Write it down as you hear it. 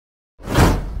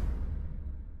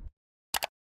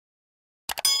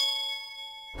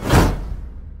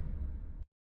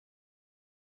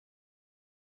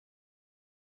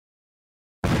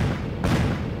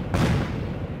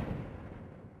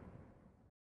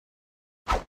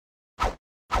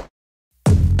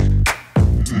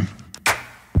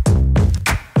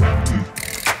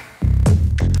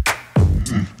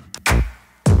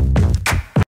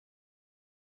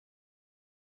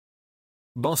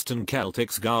Boston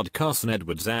Celtics guard Carsen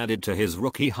Edwards added to his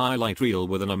rookie highlight reel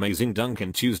with an amazing dunk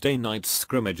in Tuesday night's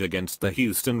scrimmage against the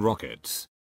Houston Rockets.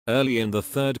 Early in the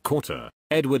third quarter,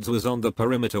 Edwards was on the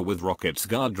perimeter with Rockets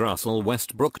guard Russell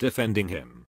Westbrook defending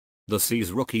him. The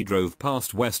C's rookie drove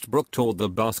past Westbrook toward the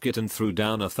basket and threw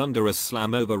down a thunderous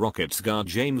slam over Rockets guard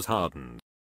James Harden.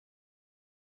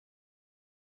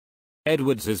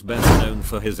 Edwards is best known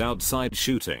for his outside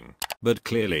shooting, but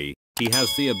clearly, he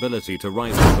has the ability to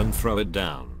rise up and throw it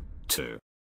down, too.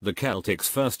 The Celtics'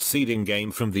 first seeding game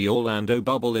from the Orlando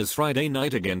bubble is Friday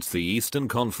night against the Eastern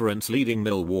Conference leading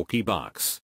Milwaukee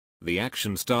Bucks. The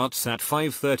action starts at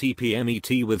 5:30 p.m. ET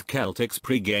with Celtics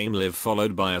pre-game live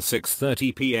followed by a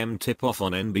 6:30 p.m. tip-off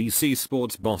on NBC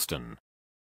Sports Boston.